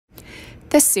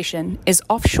This session is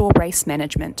Offshore Race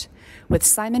Management with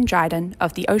Simon Dryden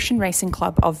of the Ocean Racing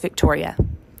Club of Victoria.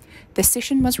 This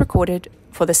session was recorded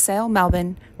for the Sail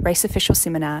Melbourne Race Official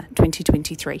Seminar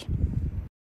 2023.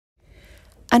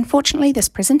 Unfortunately, this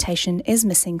presentation is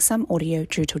missing some audio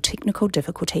due to technical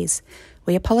difficulties.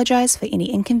 We apologise for any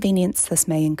inconvenience this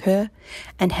may incur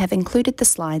and have included the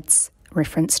slides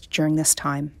referenced during this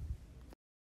time.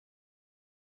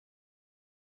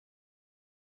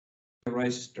 The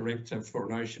race director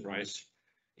for an ocean race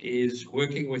is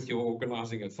working with your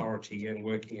organising authority and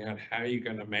working out how you're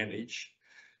going to manage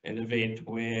an event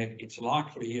where it's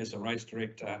likely as a race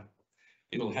director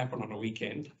it'll happen on a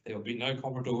weekend. There'll be no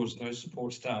commodores, no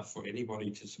support staff for anybody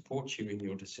to support you in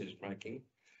your decision making,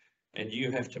 and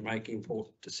you have to make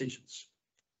important decisions.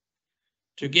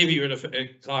 To give you an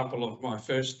example of my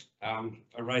first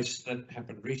a race that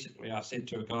happened recently, I said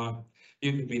to a guy,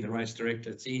 "You can be the race director,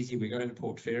 it's easy, we're going to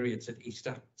Port Fairy, it's at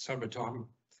Easter, summertime,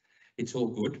 it's all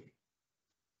good,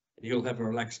 and you'll have a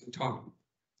relaxing time."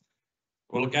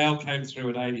 Well, a gale came through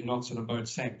at 80 knots and a boat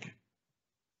sank.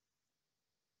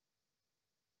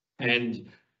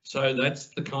 And so that's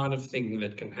the kind of thing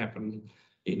that can happen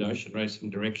in ocean racing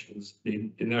directions,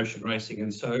 in ocean racing.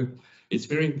 And so it's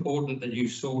very important that you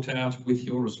sort out with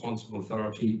your responsible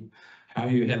authority how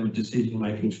you have a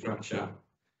decision-making structure,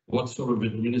 what sort of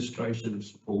administration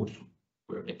support.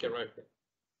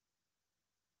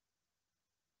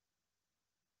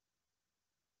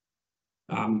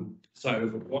 So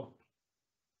what?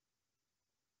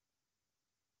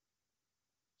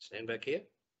 Stand back here.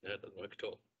 No, it doesn't work at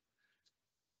all.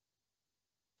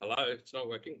 Hello, it's not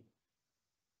working.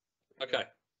 Okay,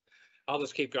 I'll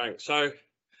just keep going. So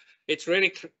it's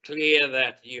really clear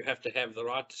that you have to have the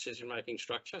right decision-making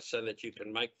structure so that you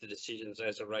can make the decisions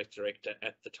as a race director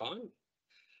at the time.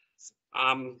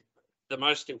 The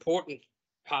most important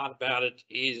part about it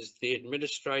is the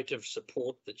administrative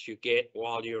support that you get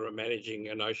while you're managing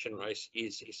an ocean race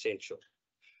is essential.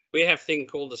 We have a thing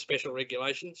called the special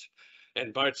regulations,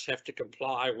 and boats have to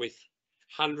comply with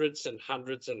hundreds and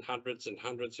hundreds and hundreds and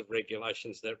hundreds of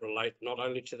regulations that relate not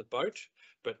only to the boat,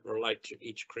 but relate to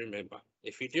each crew member.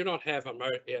 If you do not have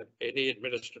any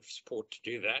administrative support to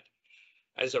do that,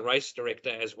 as a race director,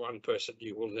 as one person,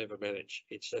 you will never manage.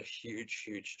 It's a huge,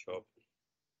 huge job.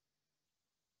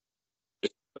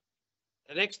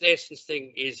 The next essence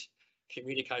thing is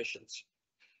communications.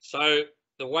 So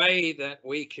the way that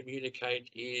we communicate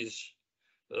is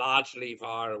largely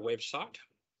via a website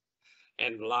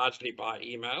and largely by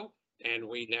email, and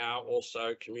we now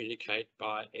also communicate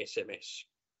by SMS.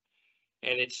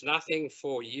 And it's nothing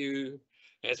for you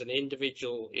as an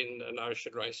individual in an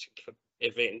ocean racing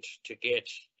event to get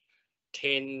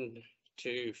 10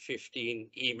 to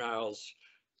 15 emails,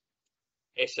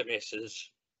 SMSs,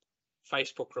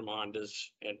 Facebook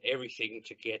reminders, and everything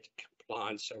to get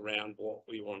compliance around what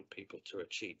we want people to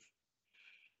achieve.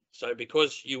 So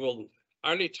because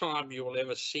only time you will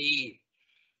ever see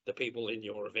the people in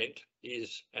your event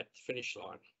is at the finish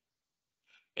line.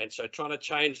 And so trying to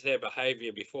change their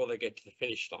behaviour before they get to the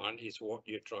finish line is what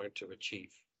you're trying to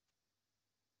achieve.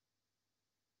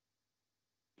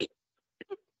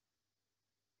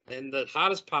 And the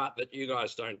hardest part that you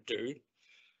guys don't do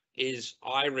is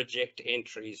I reject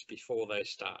entries before they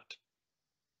start.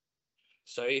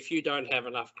 So if you don't have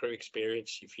enough crew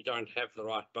experience, if you don't have the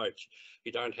right boat,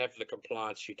 you don't have the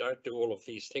compliance, you don't do all of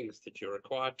these things that you're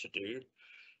required to do,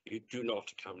 you do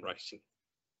not come racing.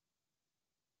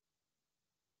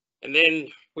 And then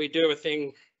we do a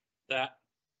thing that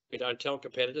we don't tell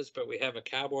competitors, but we have a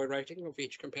cowboy rating of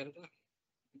each competitor.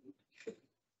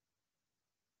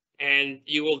 And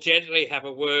you will generally have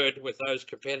a word with those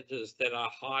competitors that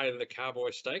are high in the cowboy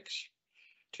stakes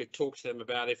to talk to them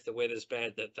about if the weather's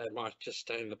bad, that they might just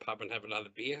stay in the pub and have another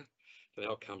beer, and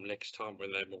they'll come next time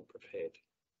when they're more prepared.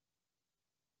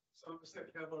 So is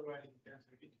that cowboy rating down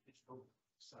to individual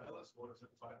sailors? What is it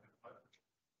like?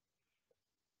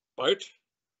 Boat,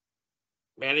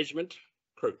 management,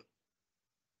 crew,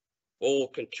 all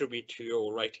contribute to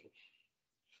your rating.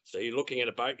 So you're looking at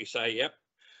a boat, you say, yep,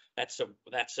 that's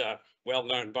a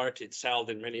well-known boat, it's sailed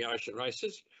in many ocean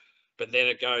races, but then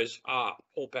it goes,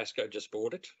 Paul Pascoe just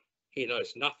bought it, he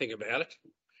knows nothing about it,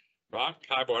 right?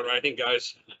 Cowboy rating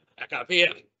goes back up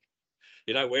here,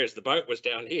 whereas the boat was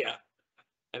down here.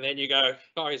 And then you go,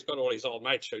 he's got all his old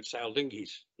mates who sail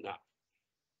dinghies. No.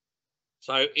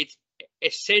 So it's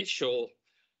essential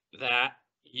that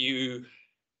you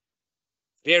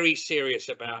very serious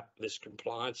about this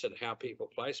compliance and how people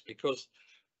place, because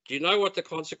do you know what the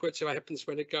consequence happens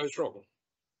when it goes wrong?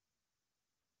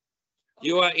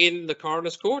 You are in the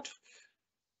coroner's court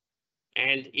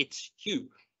and it's you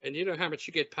And you know how much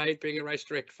you get paid being a race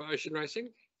director for ocean racing?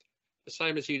 The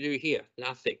same as you do here,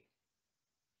 nothing.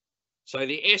 So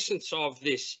the essence of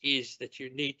this is that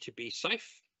you need to be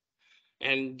safe,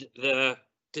 and the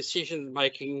decision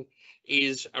making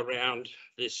is around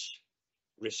this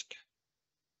risk.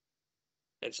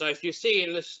 And so if you see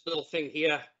in this little thing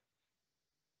here,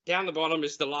 down the bottom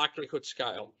is the likelihood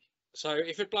scale. So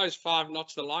if it blows 5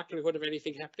 knots, the likelihood of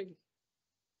anything happening,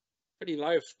 pretty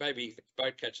low. Maybe if the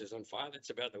boat catches on fire,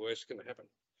 that's about the worst going to happen.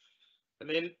 And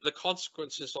then the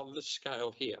consequences on this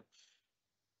scale here.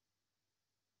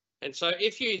 And so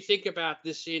if you think about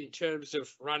this in terms of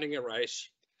running a race,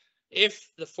 if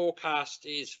the forecast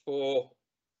is for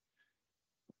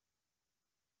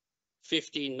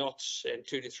 15 knots and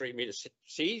 2 to 3 meter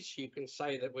seas, you can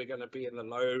say that we're going to be in the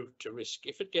low to risk.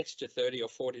 If it gets to 30 or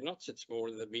 40 knots, it's more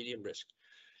in the medium risk.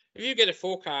 If you get a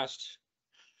forecast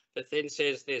that then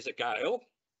says there's a gale,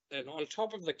 and on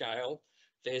top of the gale,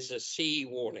 there's a sea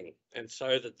warning, and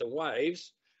so that the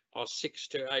waves are 6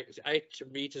 to 8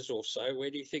 meters or so, where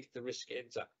do you think the risk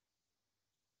ends up?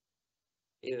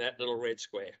 In that little red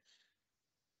square.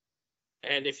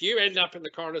 And if you end up in the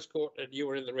coroner's court and you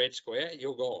were in the red square,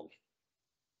 you're gone.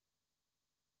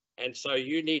 And so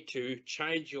you need to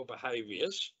change your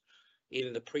behaviours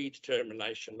in the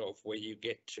predetermination of where you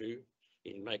get to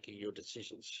in making your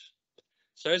decisions.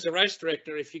 So as a race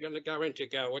director, if you're going to go into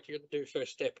go, what are you going to do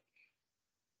first step?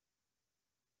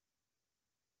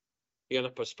 You're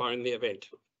going to postpone the event,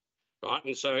 right?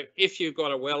 And so if you've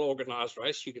got a well-organised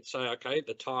race, you could say, okay,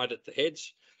 the tide at the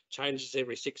heads changes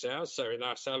every 6 hours. So in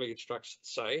our sailing instructions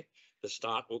say the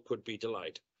start could be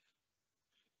delayed.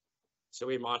 So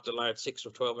we might delay it 6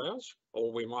 or 12 hours,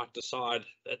 or we might decide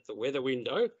that the weather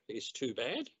window is too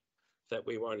bad that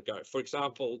we won't go. For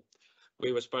example,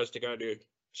 we were supposed to go to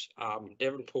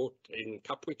Devonport in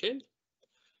Cup weekend,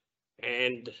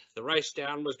 and the race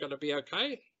down was going to be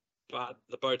okay, but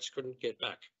the boats couldn't get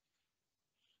back.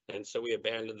 And so we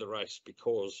abandoned the race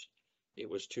because it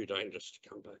was too dangerous to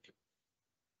come back.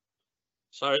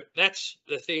 So that's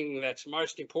the thing that's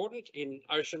most important in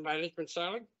ocean management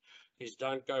sailing, is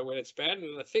don't go when it's bad.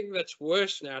 And the thing that's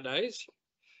worse nowadays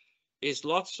is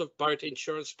lots of boat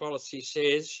insurance policy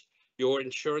says your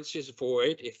insurance is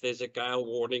void if there's a gale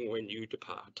warning when you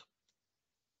depart,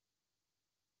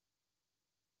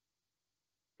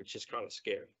 which is kind of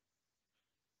scary.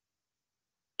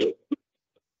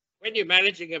 When you're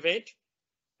managing an event,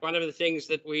 one of the things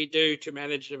that we do to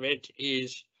manage an event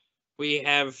is we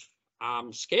have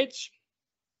skeds,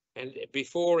 and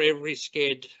before every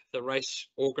sked, the race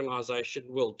organisation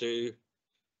will do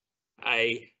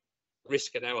a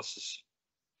risk analysis.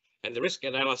 And the risk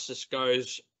analysis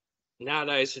goes,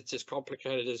 nowadays it's as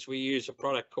complicated as we use a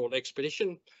product called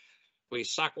Expedition. We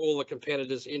suck all the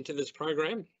competitors into this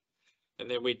program,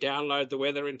 and then we download the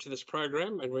weather into this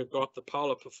program, and we've got the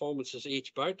polar performances of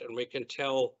each boat, and we can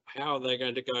tell how they're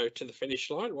going to go to the finish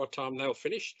line, what time they'll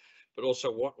finish, but also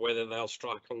what weather they'll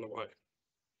strike on the way.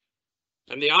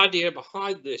 And the idea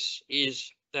behind this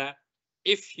is that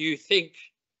if you think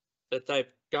that they're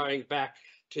going back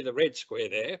to the red square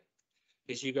there,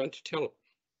 is you're going to tell them.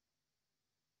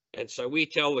 And so we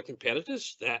tell the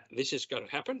competitors that this is going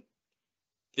to happen.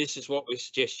 This is what we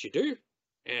suggest you do.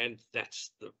 And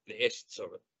that's the essence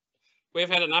of it. We've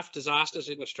had enough disasters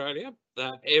in Australia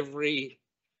that every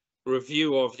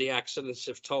review of the accidents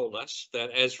have told us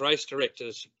that as race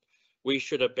directors, we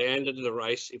should abandon the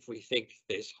race if we think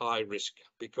there's high risk,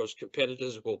 because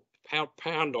competitors will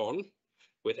pound on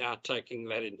without taking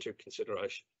that into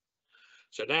consideration.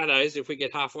 So nowadays, if we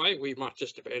get halfway, we might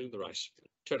just abandon the race,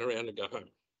 turn around and go home.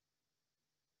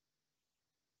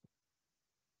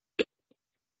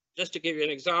 Just to give you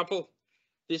an example,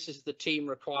 this is the team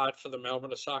required for the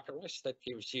Melbourne Osaka race. That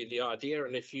gives you the idea.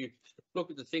 And if you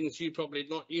look at the things you're probably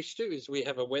not used to, is we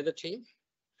have a weather team.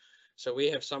 So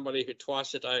we have somebody who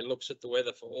twice a day looks at the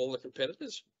weather for all the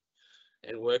competitors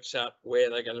and works out where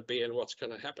they're going to be and what's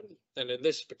going to happen. And in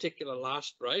this particular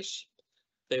last race,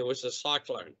 there was a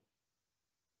cyclone.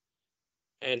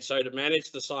 And so to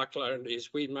manage the cyclone is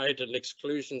we made an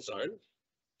exclusion zone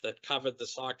that covered the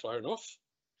cyclone off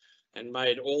and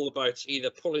made all the boats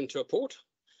either pull into a port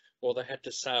or they had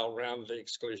to sail around the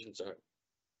exclusion zone.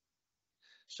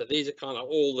 So these are kind of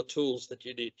all the tools that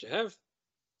you need to have.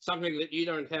 Something that you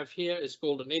don't have here is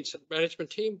called an incident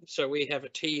management team. So we have a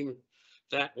team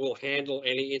that will handle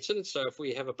any incident. So if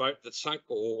we have a boat that's sunk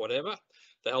or whatever,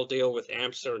 they'll deal with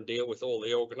AMSA and deal with all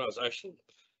the organisation.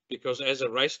 Because as a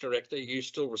race director, you're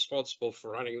still responsible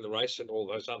for running the race and all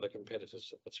those other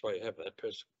competitors. That's why you have that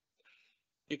person.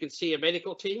 You can see a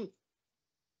medical team.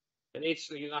 And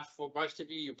interestingly enough, for most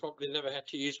of you, you probably never had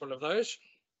to use one of those.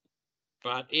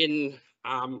 But in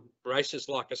races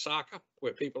like Osaka,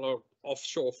 where people are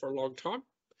offshore for a long time,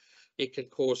 it can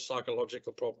cause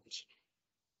psychological problems.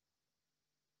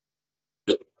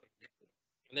 And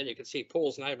then you can see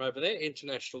Paul's name over there,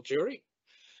 international jury.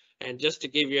 And just to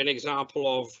give you an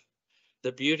example of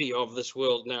the beauty of this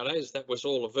world nowadays, that was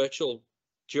all a virtual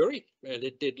jury, and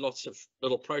it did lots of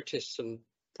little protests and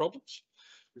problems,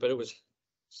 but it was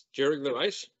during the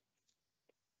race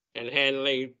and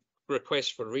handling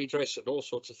requests for redress and all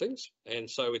sorts of things. And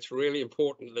so it's really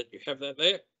important that you have that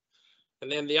there.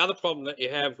 And then the other problem that you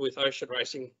have with ocean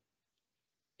racing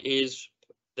is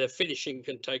the finishing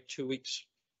can take 2 weeks.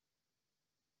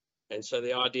 And so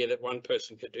the idea that one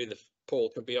person could do Paul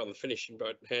can be on the finishing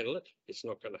boat and handle it, it's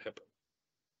not going to happen.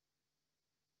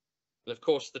 And of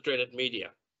course, the dreaded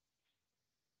media.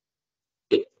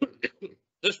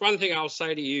 Just one thing I'll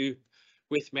say to you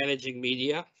with managing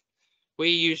media, we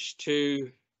used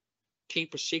to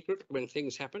keep a secret when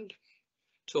things happened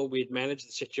till we'd managed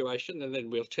the situation, and then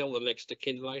we'll tell the next of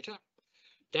kin later.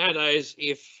 Nowadays,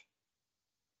 if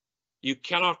you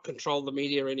cannot control the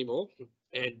media anymore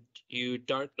and you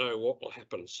don't know what will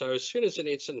happen. So as soon as an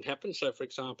incident happens, so for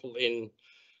example, in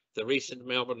the recent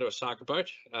Melbourne to Osaka boat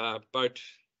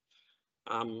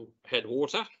had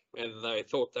water and they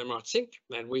thought they might sink,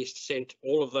 and we sent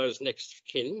all of those next of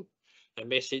kin a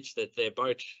message that their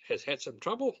boat has had some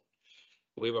trouble.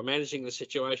 We were managing the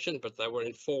situation, but they were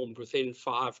informed within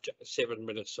 5 to 7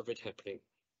 minutes of it happening,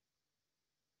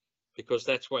 because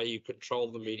that's why you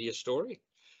control the media story.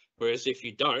 Whereas if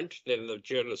you don't, then the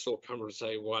journalists will come and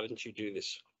say, why didn't you do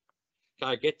this?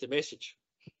 Okay, get the message.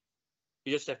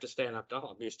 You just have to stand up.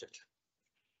 Oh, I missed it.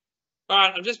 All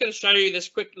right, I'm just going to show you this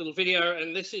quick little video,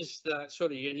 and this is the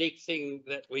sort of unique thing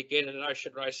that we get in an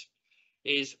ocean race,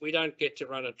 is we don't get to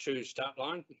run a true start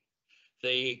line.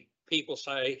 The people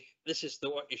say, this is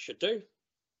what you should do,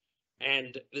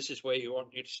 and this is where you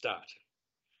want you to start.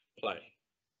 Play.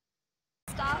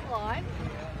 Start line.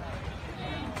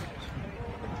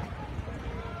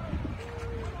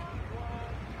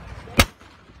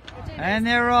 And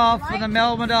they're off for the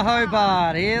Melbourne to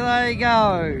Hobart. Here they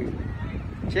go.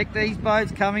 Check these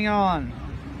boats coming on.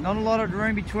 Not a lot of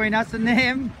room between us and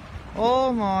them.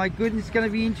 Oh my goodness, it's going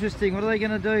to be interesting. What are they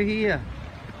going to do here?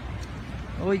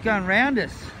 Oh, he's going round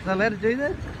us. Are they allowed to do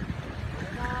that?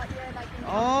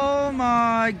 Oh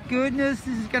my goodness,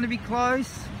 this is going to be close.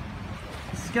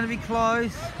 This is going to be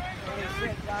close.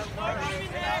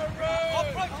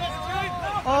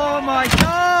 Oh my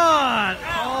God!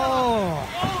 Oh!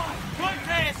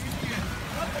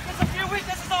 There's a few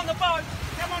witnesses on the boat.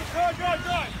 Come on, drive.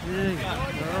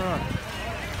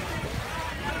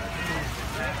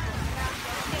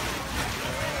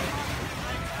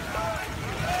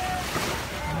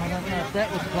 I don't know if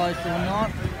that was close or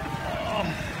not.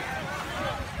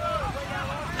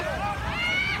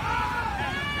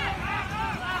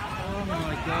 Oh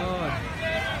my God.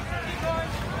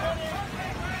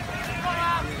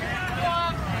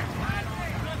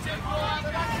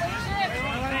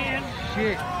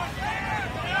 Shit.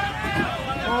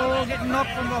 Oh, getting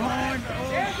knocked from behind. Oh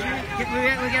shit. Get me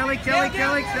out, Alex.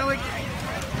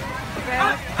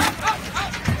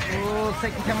 Oh,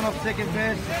 second coming off second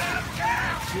first.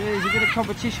 Jeez, a bit of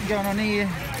competition going on here.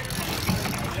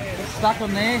 Get stuck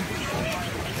on there.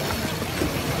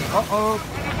 Uh-oh.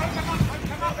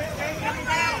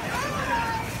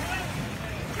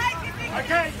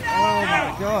 Okay. Oh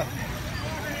my God.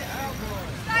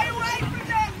 Stay away from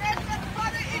them. That's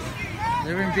not an issue.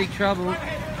 They're in big trouble.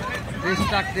 They're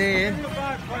stuck there. The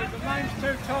lane's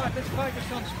too tight. Let's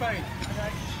focus on speed.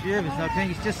 Yeah, but I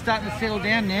think it's just starting to settle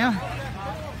down now.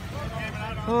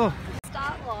 Oh.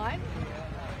 Start line.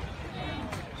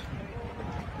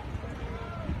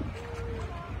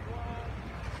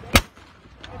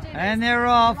 And they're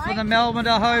off for the Melbourne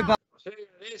to Hobart. So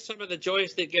there's some of the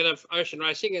joys that get of ocean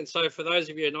racing. And so for those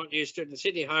of you who are not used to it, in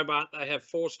Sydney Hobart, they have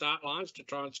 4 start lines to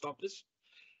try and stop this.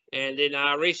 And in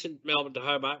our recent Melbourne to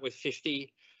Hobart with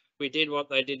 50, we did what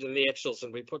they did in the Etchells,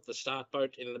 and we put the start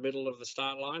boat in the middle of the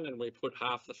start line, and we put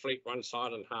half the fleet one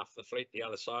side and half the fleet the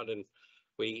other side. And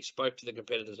we spoke to the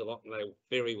competitors a lot, and they were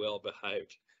very well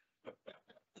behaved.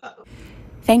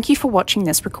 Thank you for watching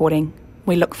this recording.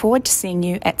 We look forward to seeing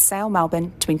you at Sail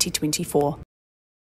Melbourne 2024.